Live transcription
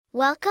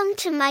Welcome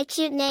to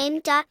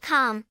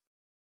mycutename.com.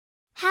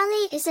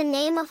 Halle is a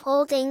name of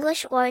Old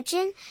English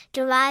origin,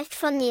 derived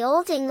from the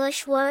Old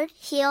English word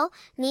heel,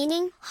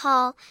 meaning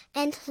hall,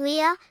 and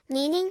lea,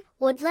 meaning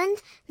woodland,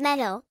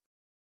 meadow.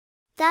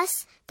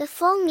 Thus, the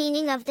full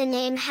meaning of the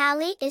name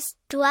Halle is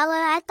dweller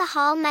at the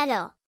hall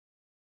meadow.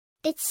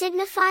 It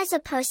signifies a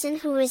person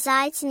who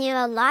resides near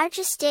a large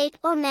estate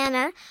or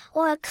manor,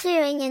 or a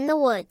clearing in the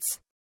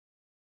woods.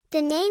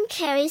 The name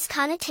carries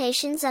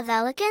connotations of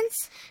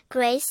elegance,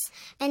 grace,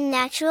 and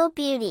natural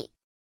beauty.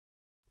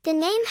 The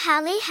name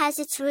Halle has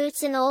its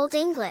roots in Old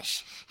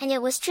English, and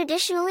it was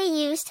traditionally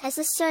used as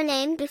a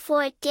surname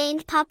before it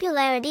gained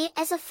popularity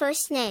as a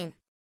first name.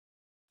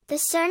 The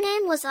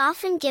surname was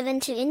often given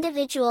to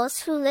individuals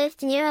who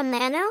lived near a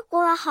manor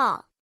or a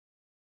hall.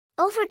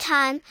 Over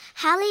time,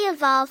 Halle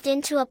evolved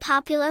into a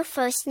popular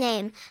first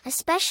name,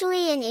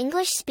 especially in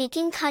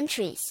English-speaking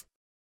countries.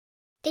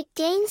 It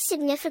gained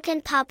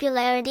significant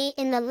popularity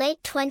in the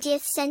late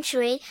 20th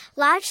century,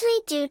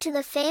 largely due to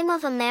the fame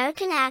of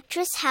American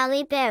actress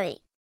Halle Berry.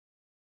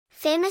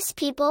 Famous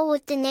people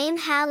with the name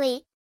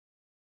Halle.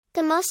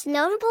 The most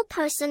notable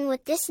person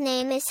with this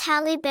name is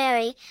Halle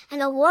Berry,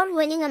 an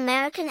award-winning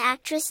American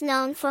actress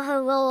known for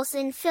her roles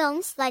in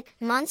films like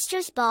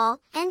Monsters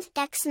Ball and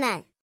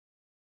X-Men.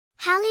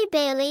 Halle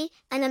Bailey,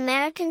 an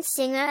American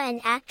singer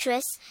and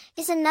actress,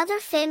 is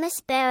another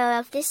famous bearer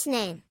of this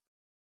name.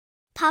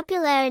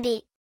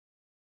 Popularity.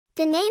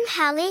 The name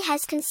Halle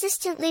has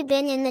consistently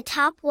been in the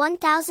top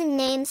 1,000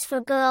 names for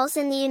girls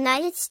in the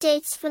United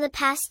States for the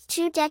past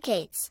 2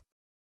 decades.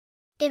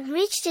 It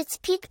reached its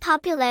peak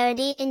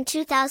popularity in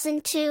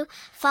 2002,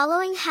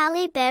 following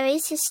Halle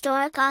Berry's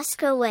historic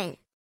Oscar win.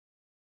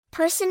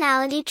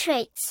 Personality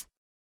traits.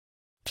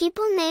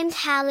 People named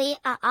Halle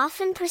are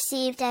often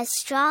perceived as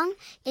strong,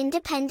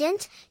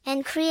 independent,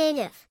 and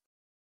creative.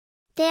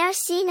 They are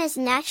seen as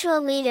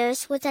natural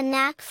leaders with a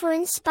knack for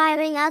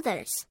inspiring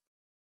others.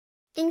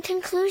 In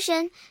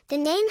conclusion, the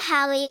name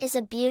Halle is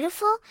a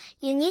beautiful,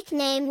 unique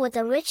name with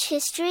a rich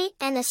history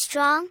and a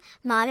strong,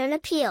 modern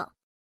appeal.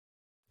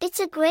 It's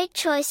a great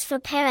choice for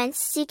parents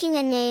seeking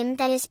a name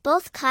that is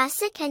both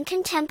classic and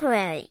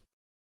contemporary.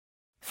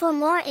 For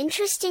more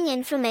interesting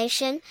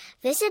information,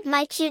 visit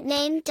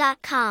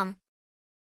mycutename.com.